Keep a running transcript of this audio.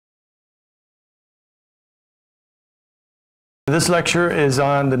This lecture is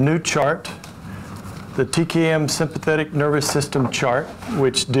on the new chart, the TKM Sympathetic Nervous System chart,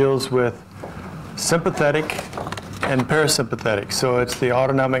 which deals with sympathetic and parasympathetic. So it's the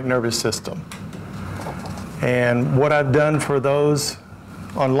autonomic nervous system. And what I've done for those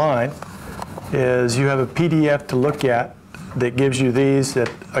online is you have a PDF to look at that gives you these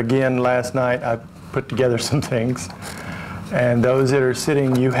that, again, last night I put together some things. And those that are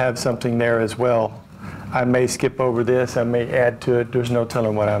sitting, you have something there as well. I may skip over this, I may add to it, there's no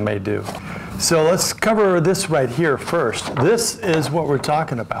telling what I may do. So let's cover this right here first. This is what we're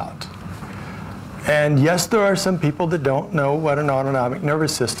talking about. And yes, there are some people that don't know what an autonomic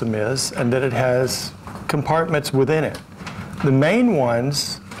nervous system is and that it has compartments within it. The main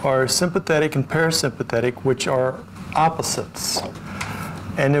ones are sympathetic and parasympathetic, which are opposites.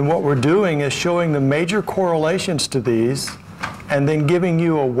 And then what we're doing is showing the major correlations to these and then giving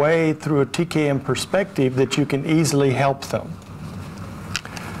you a way through a TKM perspective that you can easily help them.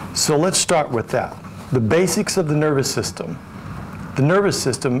 So let's start with that. The basics of the nervous system. The nervous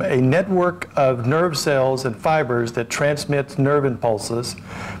system, a network of nerve cells and fibers that transmits nerve impulses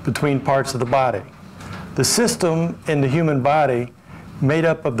between parts of the body. The system in the human body made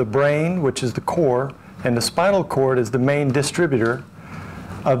up of the brain, which is the core, and the spinal cord is the main distributor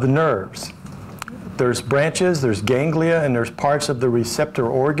of the nerves. There's branches, there's ganglia, and there's parts of the receptor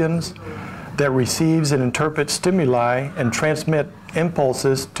organs that receives and interprets stimuli and transmit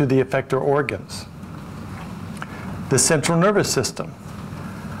impulses to the effector organs. The central nervous system.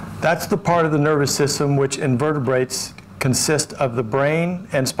 That's the part of the nervous system which invertebrates consist of the brain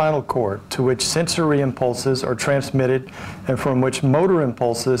and spinal cord, to which sensory impulses are transmitted and from which motor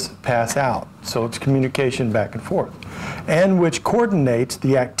impulses pass out. So it's communication back and forth. And which coordinates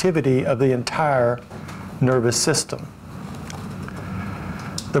the activity of the entire nervous system.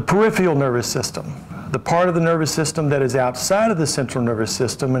 The peripheral nervous system, the part of the nervous system that is outside of the central nervous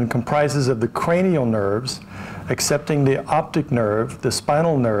system and comprises of the cranial nerves, excepting the optic nerve, the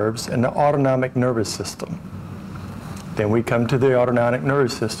spinal nerves, and the autonomic nervous system. Then we come to the autonomic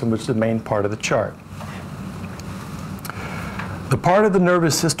nervous system, which is the main part of the chart. The part of the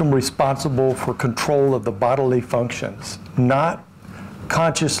nervous system responsible for control of the bodily functions, not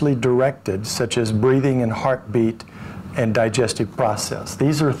consciously directed, such as breathing and heartbeat and digestive process.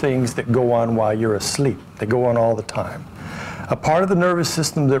 These are things that go on while you're asleep. They go on all the time. A part of the nervous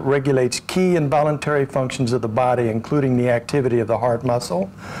system that regulates key involuntary functions of the body, including the activity of the heart muscle,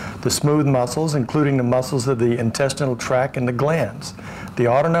 the smooth muscles, including the muscles of the intestinal tract and the glands. The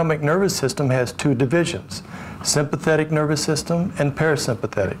autonomic nervous system has two divisions, sympathetic nervous system and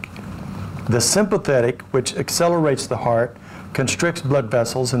parasympathetic. The sympathetic, which accelerates the heart, constricts blood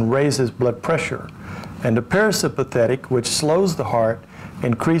vessels and raises blood pressure. And the parasympathetic, which slows the heart,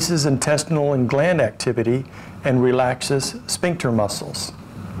 increases intestinal and gland activity and relaxes sphincter muscles.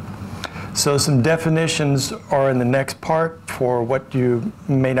 So some definitions are in the next part for what you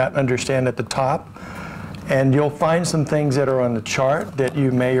may not understand at the top. And you'll find some things that are on the chart that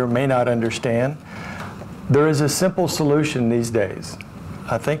you may or may not understand. There is a simple solution these days.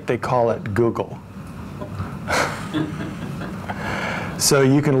 I think they call it Google. So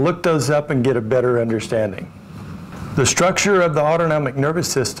you can look those up and get a better understanding. The structure of the autonomic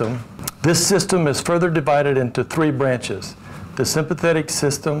nervous system. This system is further divided into three branches: the sympathetic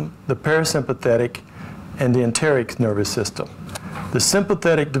system, the parasympathetic, and the enteric nervous system. The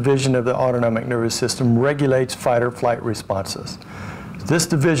sympathetic division of the autonomic nervous system regulates fight or flight responses. This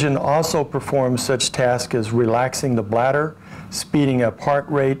division also performs such tasks as relaxing the bladder, speeding up heart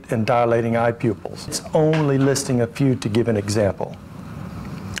rate, and dilating eye pupils. It's only listing a few to give an example.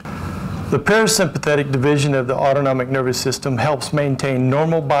 The parasympathetic division of the autonomic nervous system helps maintain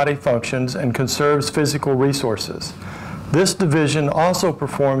normal body functions and conserves physical resources. This division also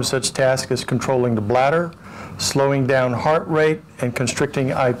performs such tasks as controlling the bladder, slowing down heart rate, and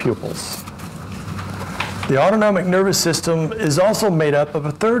constricting eye pupils. The autonomic nervous system is also made up of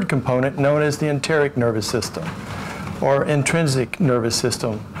a third component known as the enteric nervous system, or intrinsic nervous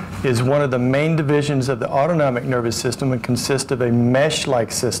system. Is one of the main divisions of the autonomic nervous system and consists of a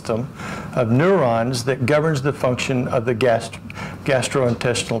mesh-like system of neurons that governs the function of the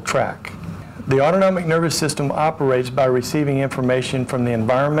gastrointestinal tract. The autonomic nervous system operates by receiving information from the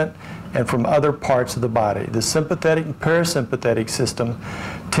environment and from other parts of the body. The sympathetic and parasympathetic system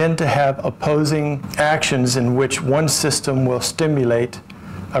tend to have opposing actions in which one system will stimulate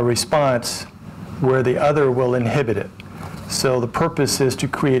a response where the other will inhibit it. So the purpose is to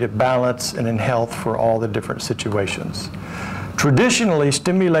create a balance and in health for all the different situations. Traditionally,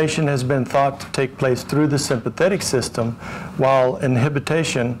 stimulation has been thought to take place through the sympathetic system, while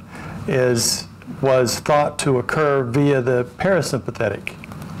inhibition is was thought to occur via the parasympathetic.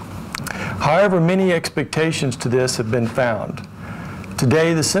 However, many expectations to this have been found.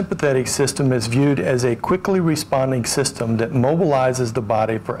 Today, the sympathetic system is viewed as a quickly responding system that mobilizes the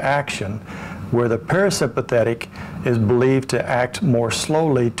body for action, where the parasympathetic is believed to act more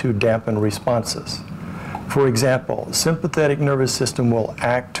slowly to dampen responses. For example, the sympathetic nervous system will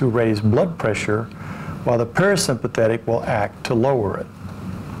act to raise blood pressure, while the parasympathetic will act to lower it.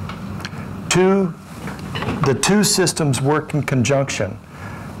 The two systems work in conjunction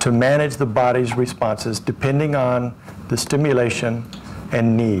to manage the body's responses depending on the stimulation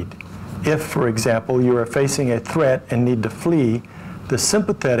and need. If, for example, you are facing a threat and need to flee, the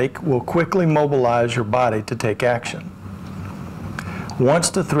sympathetic will quickly mobilize your body to take action. Once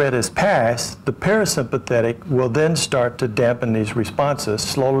the threat is passed, the parasympathetic will then start to dampen these responses,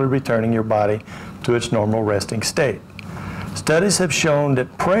 slowly returning your body to its normal resting state. Studies have shown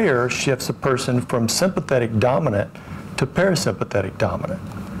that prayer shifts a person from sympathetic dominant to parasympathetic dominant.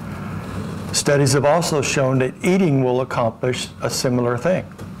 Studies have also shown that eating will accomplish a similar thing.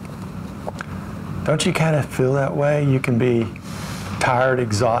 Don't you kind of feel that way? You can be tired,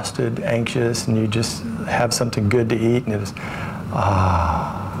 exhausted, anxious, and you just have something good to eat, and it's,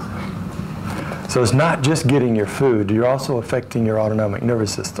 So it's not just getting your food, you're also affecting your autonomic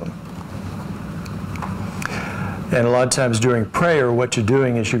nervous system. And a lot of times during prayer, what you're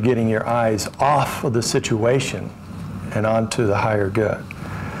doing is you're getting your eyes off of the situation and onto the higher good.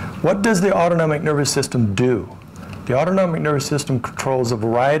 What does the autonomic nervous system do? The autonomic nervous system controls a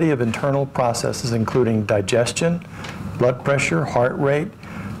variety of internal processes, including digestion, blood pressure, heart rate,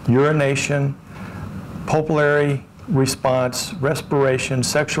 urination, pupillary response, respiration,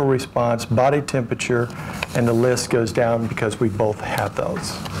 sexual response, body temperature, and the list goes down because we both have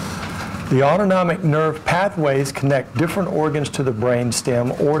those. The autonomic nerve pathways connect different organs to the brain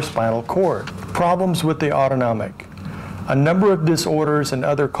stem or spinal cord. Problems with the autonomic. A number of disorders and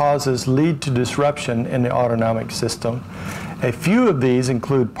other causes lead to disruption in the autonomic system. A few of these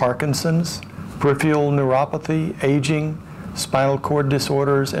include Parkinson's, peripheral neuropathy, aging, spinal cord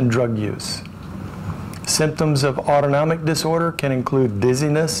disorders, and drug use. Symptoms of autonomic disorder can include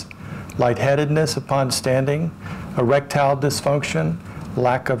dizziness, lightheadedness upon standing, erectile dysfunction,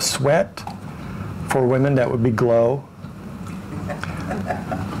 lack of sweat. For women, that would be glow.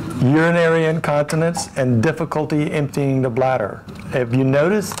 Urinary incontinence, and difficulty emptying the bladder. Have you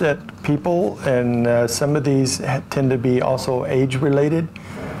noticed that people, and some of these tend to be also age-related,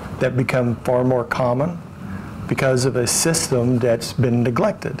 that become far more common because of a system that's been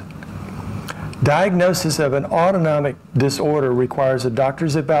neglected? Diagnosis of an autonomic disorder requires a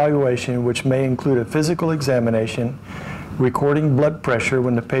doctor's evaluation, which may include a physical examination, recording blood pressure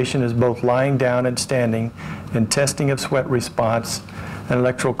when the patient is both lying down and standing, and testing of sweat response, an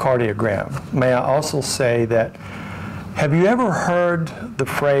electrocardiogram. May I also say that, have you ever heard the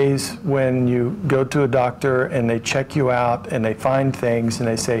phrase when you go to a doctor and they check you out and they find things and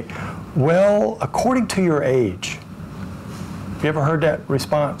they say, well, according to your age? Have you ever heard that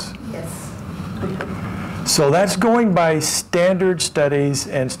response? Yes. So that's going by standard studies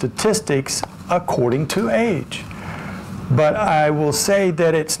and statistics according to age. But I will say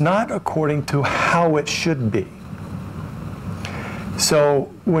that it's not according to how it should be.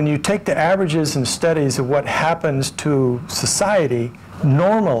 So when you take the averages and studies of what happens to society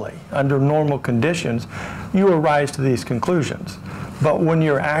normally, under normal conditions, you arise to these conclusions. But when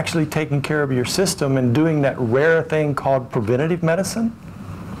you're actually taking care of your system and doing that rare thing called preventative medicine,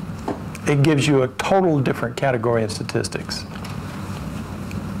 it gives you a total different category in statistics.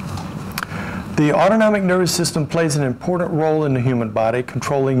 The autonomic nervous system plays an important role in the human body,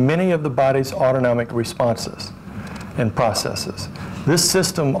 controlling many of the body's autonomic responses and processes. This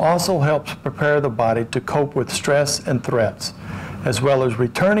system also helps prepare the body to cope with stress and threats, as well as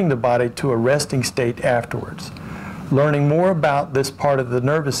returning the body to a resting state afterwards. Learning more about this part of the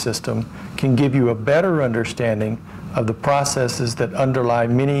nervous system can give you a better understanding of the processes that underlie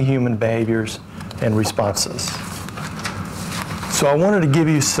many human behaviors and responses. So I wanted to give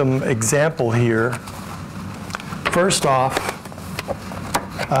you some example here. First off,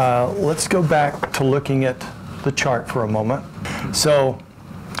 let's go back to looking at the chart for a moment. So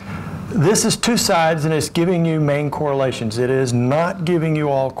this is two sides and it's giving you main correlations. It is not giving you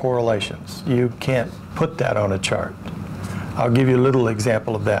all correlations. You can't put that on a chart. I'll give you a little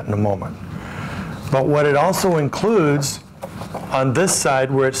example of that in a moment. But what it also includes on this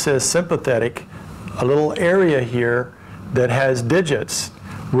side where it says sympathetic, a little area here that has digits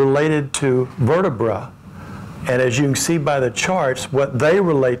related to vertebra. And as you can see by the charts, what they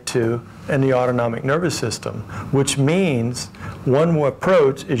relate to in the autonomic nervous system, which means One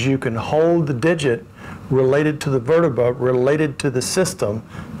approach is you can hold the digit related to the vertebra, related to the system,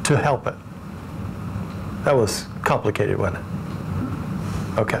 to help it. That was complicated, wasn't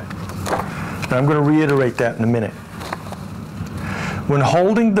it? Okay. Now I'm going to reiterate that in a minute. When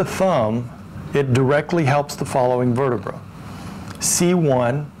holding the thumb, it directly helps the following vertebra.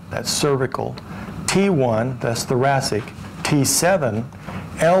 C1, that's cervical. T1, that's thoracic. T7,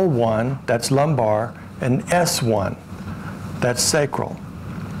 L1, that's lumbar. And S1, that's sacral.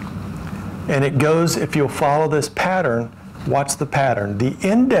 And it goes, if you'll follow this pattern, watch the pattern. The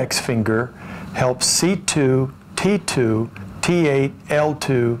index finger helps C2, T2, T8,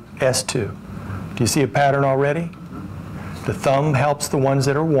 L2, S2. Do you see a pattern already? The thumb helps the ones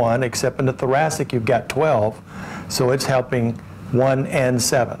that are 1, except in the thoracic you've got 12, so it's helping 1 and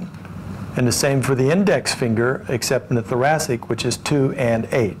 7. And the same for the index finger, except in the thoracic, which is 2 and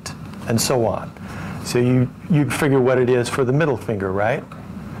 8, and so on. So you figure what it is for the middle finger, right?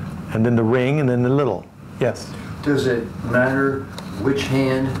 And then the ring, and then the little. Yes? Does it matter which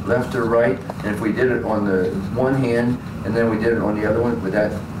hand, left or right? And if we did it on the one hand, and then we did it on the other one, would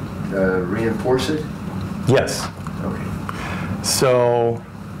that reinforce it? Yes. Okay. So,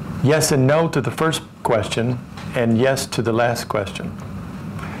 yes and no to the first question, and yes to the last question.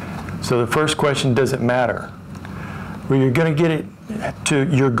 So the first question, does it matter? Well, you're going to get it to,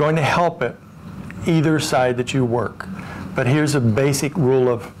 you're going to help it either side that you work. But here's a basic rule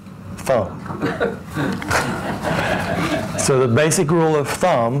of thumb. So the basic rule of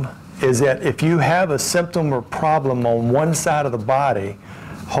thumb is that if you have a symptom or problem on one side of the body,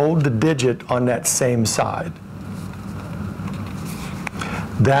 hold the digit on that same side.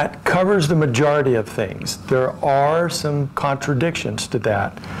 That covers the majority of things. There are some contradictions to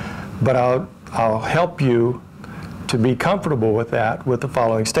that, but I'll help you to be comfortable with that with the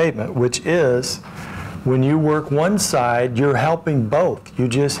following statement, which is, when you work one side, you're helping both. You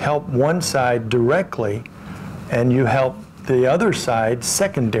just help one side directly, and you help the other side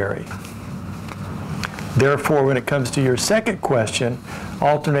secondary. Therefore, when it comes to your second question,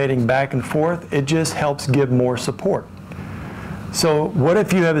 alternating back and forth, it just helps give more support. So what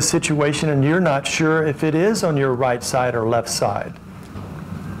if you have a situation and you're not sure if it is on your right side or left side?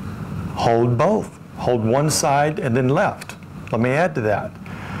 Hold both. Hold one side and then left. Let me add to that.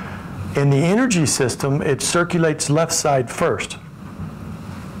 In the energy system, it circulates left side first.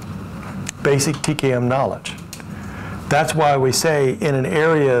 Basic TKM knowledge. That's why we say in an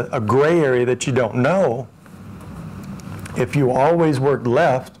area, a gray area that you don't know, if you always work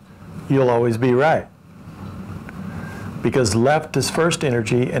left, you'll always be right. Because left is first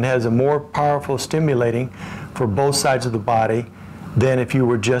energy and has a more powerful stimulating for both sides of the body than if you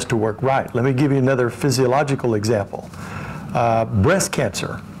were just to work right. Let me give you another physiological example. Breast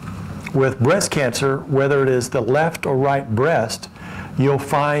cancer. With breast cancer, whether it is the left or right breast, you'll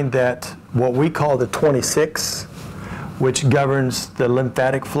find that what we call the 26, which governs the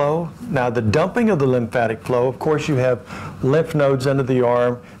lymphatic flow. Now the dumping of the lymphatic flow, of course you have lymph nodes under the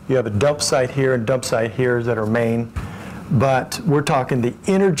arm, you have a dump site here and dump site here that are main, but we're talking the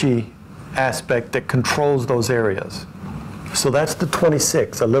energy aspect that controls those areas. So that's the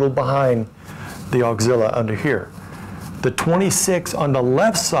 26, a little behind the axilla under here. The 26 on the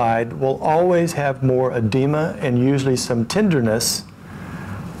left side will always have more edema and usually some tenderness,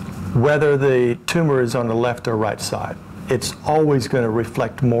 whether the tumor is on the left or right side. It's always going to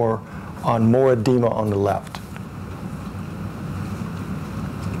reflect more on more edema on the left.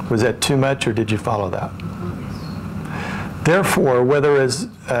 Was that too much, or did you follow that? Therefore, whether it's,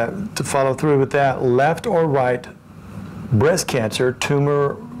 to follow through with that, left or right breast cancer,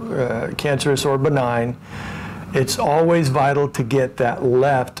 tumor, cancerous or benign, it's always vital to get that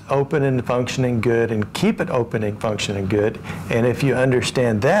left open and functioning good and keep it open and functioning good. And if you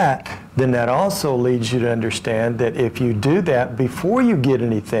understand that, then that also leads you to understand that if you do that before you get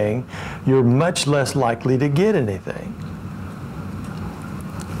anything, you're much less likely to get anything.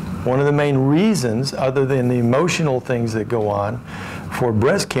 One of the main reasons, other than the emotional things that go on for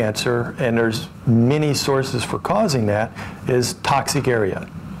breast cancer, and there's many sources for causing that, is toxic area.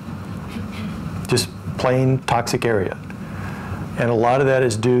 Just plain toxic area. And a lot of that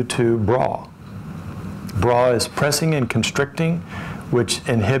is due to bra. Bra is pressing and constricting, which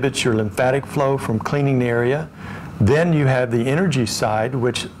inhibits your lymphatic flow from cleaning the area. Then you have the energy side,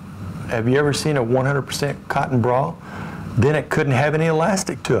 which, have you ever seen a 100% cotton bra? Then it couldn't have any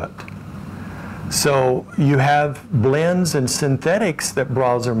elastic to it. So you have blends and synthetics that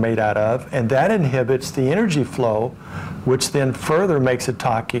bras are made out of, and that inhibits the energy flow, which then further makes it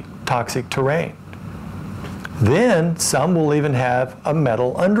toxic terrain. Then some will even have a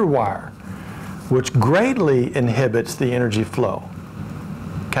metal underwire, which greatly inhibits the energy flow,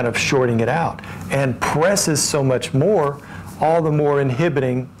 kind of shorting it out, and presses so much more, all the more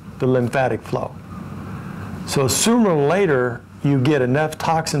inhibiting the lymphatic flow. So sooner or later, you get enough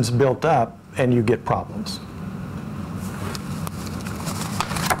toxins built up and you get problems.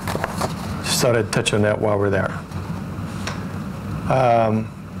 Just thought I'd touch on that while we're there.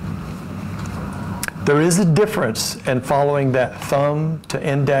 There is a difference in following that thumb to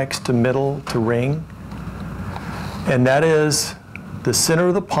index to middle to ring, and that is the center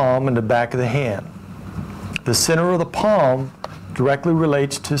of the palm and the back of the hand. The center of the palm directly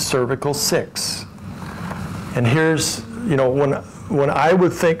relates to cervical 6. And here's, you know, when I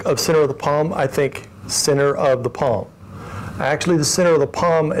would think of center of the palm, I think center of the palm. Actually, the center of the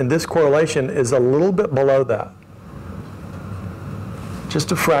palm in this correlation is a little bit below that.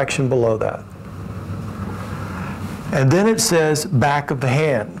 Just a fraction below that. And then it says back of the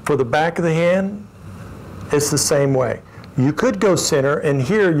hand. For the back of the hand, it's the same way. You could go center, and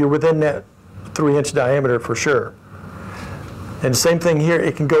here you're within that 3-inch diameter for sure. And same thing here,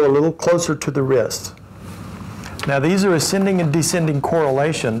 it can go a little closer to the wrist. Now these are ascending and descending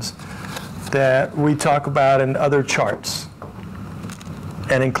correlations that we talk about in other charts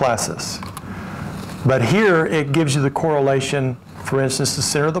and in classes. But here it gives you the correlation, for instance, the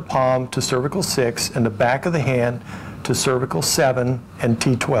center of the palm to cervical 6 and the back of the hand to cervical 7 and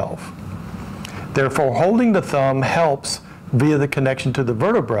T12. Therefore, holding the thumb helps via the connection to the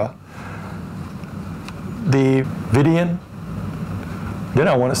vertebra. The Vivian, then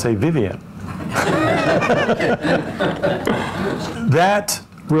I want to say Vivian. That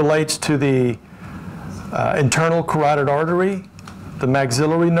relates to the internal carotid artery, the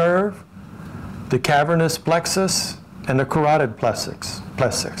maxillary nerve, the cavernous plexus, and the carotid plexus.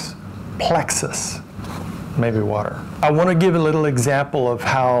 Maybe water. I want to give a little example of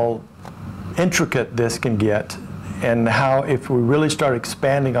how intricate this can get, and how if we really start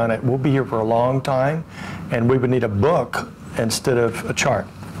expanding on it, we'll be here for a long time, and we would need a book instead of a chart.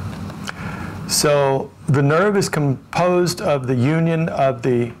 So the nerve is composed of the union of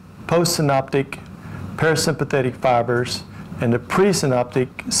the postsynaptic parasympathetic fibers and the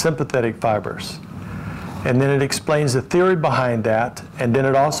presynaptic sympathetic fibers. And then it explains the theory behind that, and then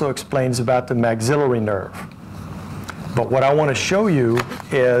it also explains about the maxillary nerve. But what I want to show you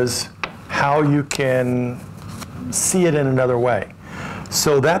is how you can see it in another way.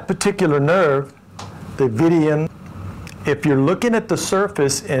 So that particular nerve, the Vidian, if you're looking at the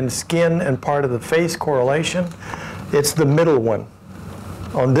surface in skin and part of the face correlation, it's the middle one.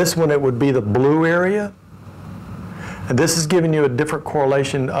 On this one, it would be the blue area. And this is giving you a different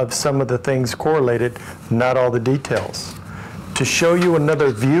correlation of some of the things correlated, not all the details. To show you another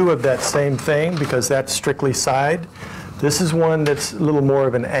view of that same thing, because that's strictly side, this is one that's a little more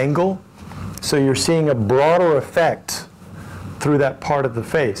of an angle. So you're seeing a broader effect through that part of the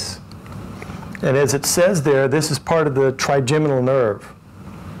face. And as it says there, this is part of the trigeminal nerve,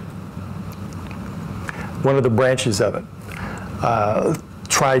 one of the branches of it.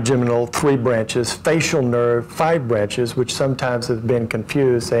 Trigeminal, 3 branches, facial nerve, 5 branches, which sometimes have been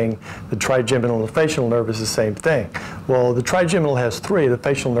confused, saying the trigeminal and the facial nerve is the same thing. Well, the trigeminal has 3, the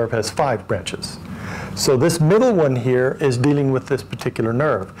facial nerve has 5 branches. So this middle one here is dealing with this particular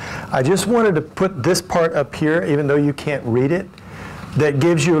nerve. I just wanted to put this part up here, even though you can't read it, that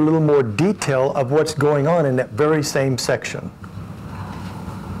gives you a little more detail of what's going on in that very same section.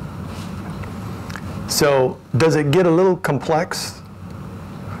 So does it get a little complex?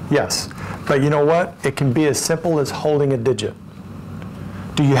 Yes, but you know what? It can be as simple as holding a digit.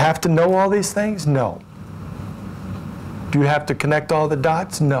 Do you have to know all these things? No. Do you have to connect all the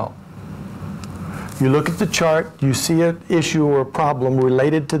dots? No. You look at the chart, you see an issue or a problem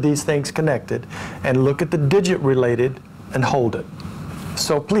related to these things connected, and look at the digit related and hold it.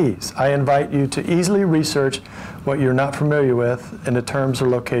 So please, I invite you to easily research what you're not familiar with in the terms or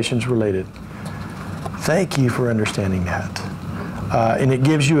locations related. Thank you for understanding that. And it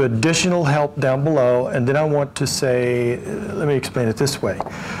gives you additional help down below. And then I want to say, let me explain it this way.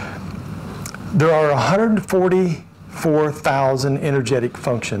 There are 144,000 energetic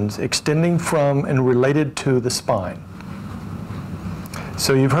functions extending from and related to the spine.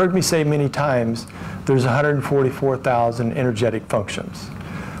 So you've heard me say many times, there's 144,000 energetic functions.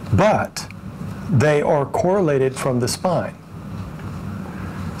 But they are correlated from the spine.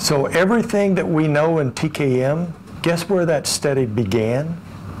 So everything that we know in TKM, guess where that study began?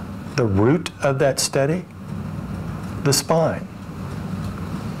 The root of that study? The spine.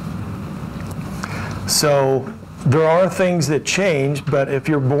 So there are things that change, but if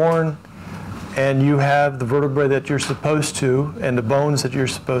you're born and you have the vertebrae that you're supposed to and the bones that you're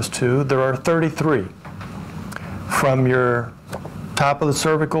supposed to, there are 33 from your top of the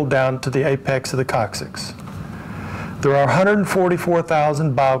cervical down to the apex of the coccyx. There are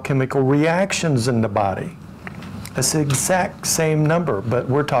 144,000 biochemical reactions in the body. That's the exact same number, but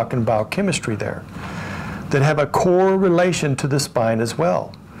we're talking biochemistry there, that have a core relation to the spine as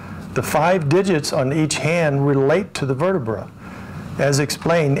well. The 5 digits on each hand relate to the vertebra, as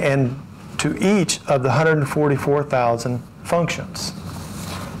explained, and to each of the 144,000 functions.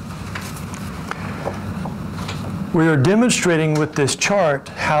 We are demonstrating with this chart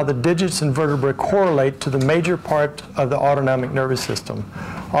how the digits and vertebrae correlate to the major part of the autonomic nervous system.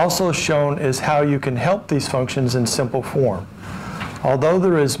 Also shown is how you can help these functions in simple form. Although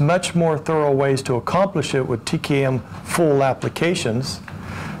there is much more thorough ways to accomplish it with TKM full applications,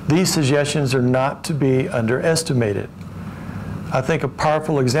 these suggestions are not to be underestimated. I think a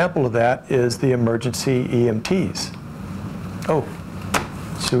powerful example of that is the emergency EMTs. Oh,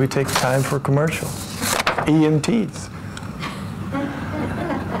 should we take time for a commercial? EMTs.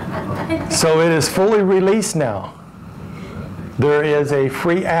 So it is fully released now. There is a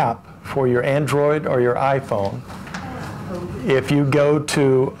free app for your Android or your iPhone. If you go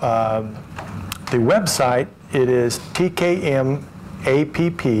to the website, it is TKM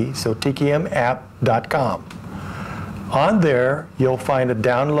app, so tkmapp.com. On there, you'll find a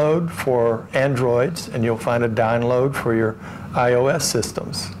download for Androids, and you'll find a download for your iOS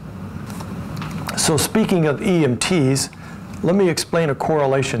systems. So speaking of EMTs, let me explain a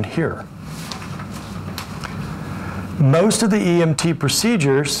correlation here. Most of the EMT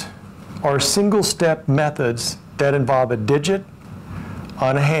procedures are single-step methods that involve a digit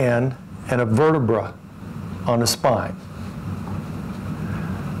on a hand and a vertebra on the spine.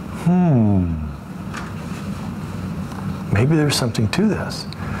 Maybe there's something to this,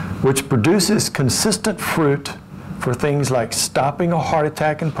 which produces consistent fruit for things like stopping a heart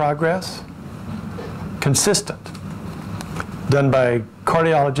attack in progress. Consistent. Done by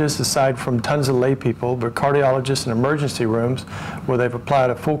cardiologists, aside from tons of lay people, but cardiologists in emergency rooms where they've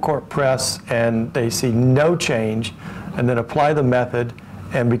applied a full court press and they see no change, and then apply the method,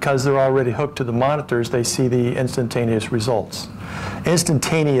 and because they're already hooked to the monitors, they see the instantaneous results.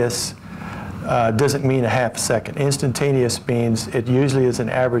 Instantaneous doesn't mean a half second. Instantaneous means it usually is an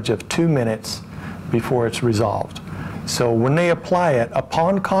average of 2 minutes before it's resolved. So when they apply it,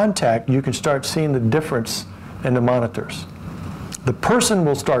 upon contact, you can start seeing the difference in the monitors. The person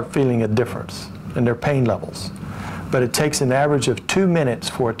will start feeling a difference in their pain levels, but it takes an average of 2 minutes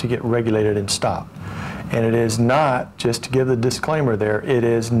for it to get regulated and stopped. And it is not, just to give the disclaimer there, it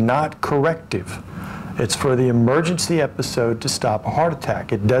is not corrective. It's for the emergency episode to stop a heart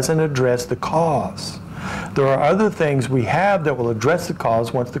attack. It doesn't address the cause. There are other things we have that will address the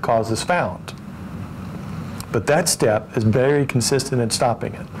cause once the cause is found. But that step is very consistent in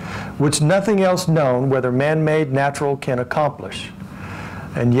stopping it, which nothing else known, whether man-made, natural, can accomplish.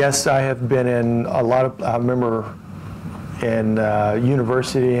 And yes, I have been in a lot of, I remember in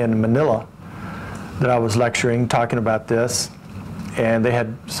university in Manila that I was lecturing, talking about this, and they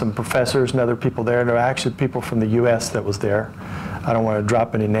had some professors and other people there, and there were actually people from the US that was there. I don't want to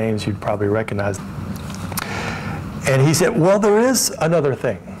drop any names you'd probably recognize. And he said, well, there is another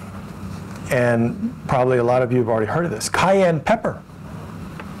thing. And probably a lot of you have already heard of this, cayenne pepper.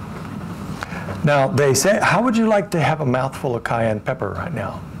 Now, they say, how would you like to have a mouthful of cayenne pepper right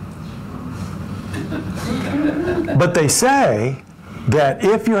now? But they say that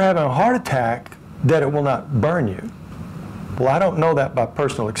if you're having a heart attack, that it will not burn you. Well, I don't know that by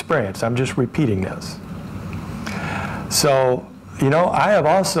personal experience. I'm just repeating this. So, you know, I have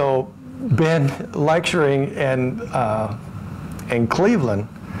also been lecturing in Cleveland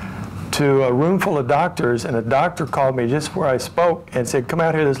to a room full of doctors, and a doctor called me just where I spoke and said, come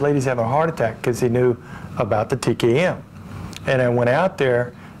out here, this lady's having a heart attack, because he knew about the TKM. And I went out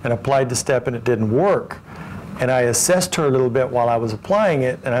there and applied the step, and it didn't work. And I assessed her a little bit while I was applying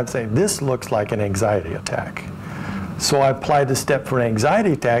it, and I'm saying, this looks like an anxiety attack. So I applied the step for an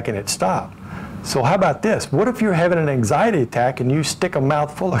anxiety attack, and it stopped. So how about this? What if you're having an anxiety attack and you stick a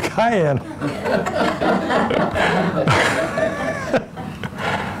mouthful of cayenne?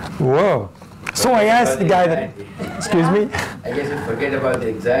 Whoa. So I asked the guy that, excuse me? I guess you forget about the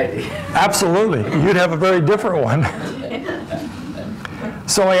anxiety. Absolutely. You'd have a very different one.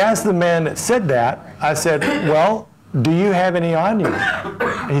 So I asked the man that said that, I said, well, do you have any on you?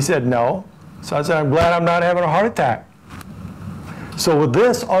 He said, no. So I said, I'm glad I'm not having a heart attack. So with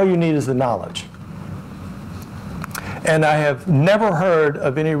this, all you need is the knowledge. And I have never heard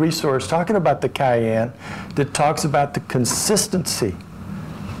of any resource talking about the cayenne that talks about the consistency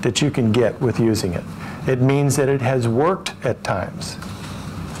that you can get with using it. It means that it has worked at times.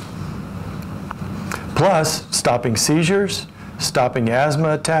 Plus, stopping seizures, stopping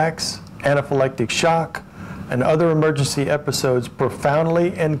asthma attacks, anaphylactic shock, and other emergency episodes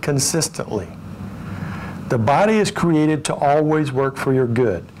profoundly and consistently. The body is created to always work for your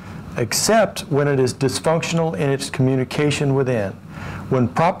good, except when it is dysfunctional in its communication within. When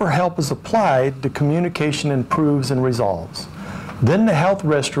proper help is applied, the communication improves and resolves. Then the health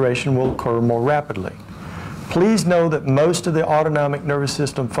restoration will occur more rapidly. Please know that most of the autonomic nervous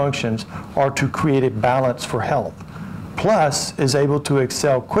system functions are to create a balance for health, plus is able to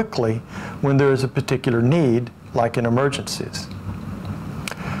excel quickly when there is a particular need, like in emergencies.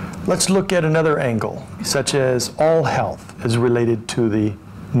 Let's look at another angle, such as all health is related to the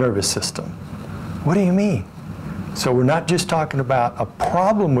nervous system. What do you mean? So we're not just talking about a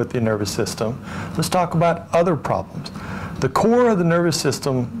problem with the nervous system, let's talk about other problems. The core of the nervous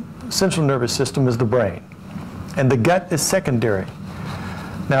system, central nervous system, is the brain, and the gut is secondary.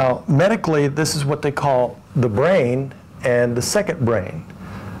 Now, medically, this is what they call the brain and the second brain.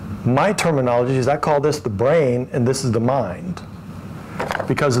 My terminology is I call this the brain and this is the mind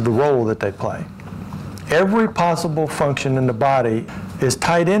because of the role that they play. Every possible function in the body is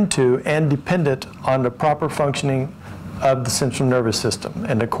tied into and dependent on the proper functioning of the central nervous system,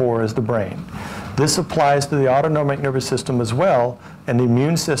 and the core is the brain. This applies to the autonomic nervous system as well, and the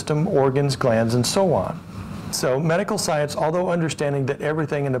immune system, organs, glands, and so on. So medical science, although understanding that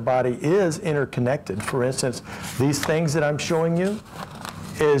everything in the body is interconnected, for instance, these things that I'm showing you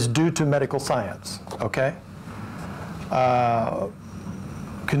is due to medical science, okay?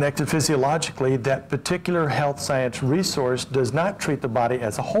 Connected physiologically, that particular health science resource does not treat the body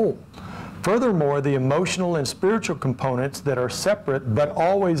as a whole. Furthermore, the emotional and spiritual components that are separate but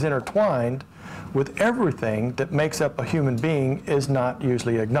always intertwined with everything that makes up a human being is not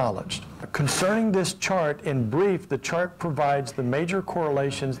usually acknowledged. Concerning this chart, in brief, the chart provides the major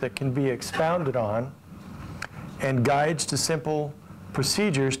correlations that can be expounded on and guides to simple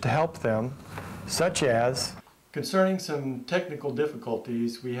procedures to help them, such as concerning some technical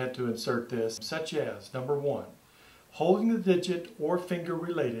difficulties, we had to insert this, such as, number one, holding the digit or finger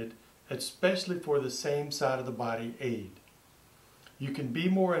related, especially for the same side of the body aid. You can be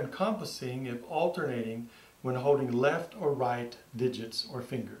more encompassing if alternating when holding left or right digits or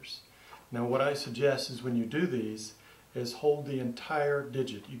fingers. Now what I suggest is when you do these is hold the entire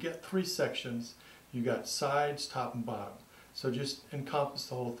digit. You get 3 sections, you got sides, top, and bottom. So just encompass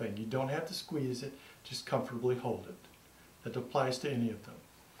the whole thing. You don't have to squeeze it, just comfortably hold it. That applies to any of them.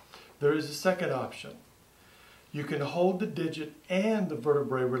 There is a second option. You can hold the digit and the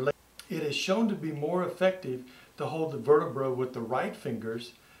vertebrae related. It is shown to be more effective to hold the vertebra with the right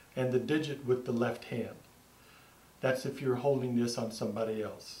fingers and the digit with the left hand. That's if you're holding this on somebody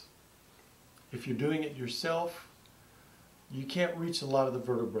else. If you're doing it yourself, you can't reach a lot of the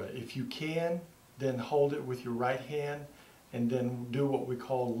vertebrae. If you can, then hold it with your right hand and then do what we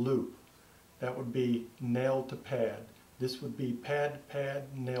call loop. That would be nail to pad. This would be pad to pad,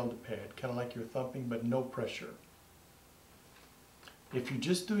 nail to pad, kind of like you're thumping but no pressure. If you're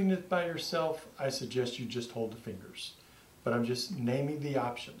just doing it by yourself, I suggest you just hold the fingers. But I'm just naming the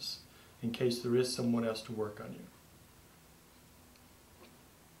options in case there is someone else to work on you.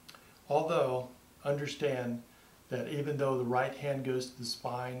 Although, understand that even though the right hand goes to the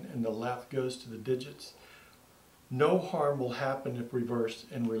spine and the left goes to the digits, no harm will happen if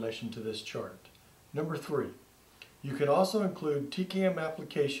reversed in relation to this chart. Number 3, you can also include TKM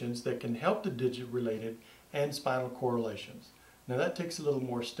applications that can help the digit related and spinal correlations. Now that takes a little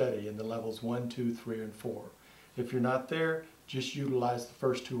more study in the levels 1, 2, 3, and 4. If you're not there, just utilize the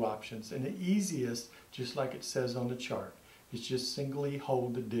first 2 options. And the easiest, just like it says on the chart, is just singly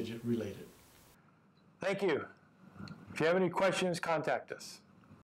hold the digit related. Thank you. If you have any questions, contact us.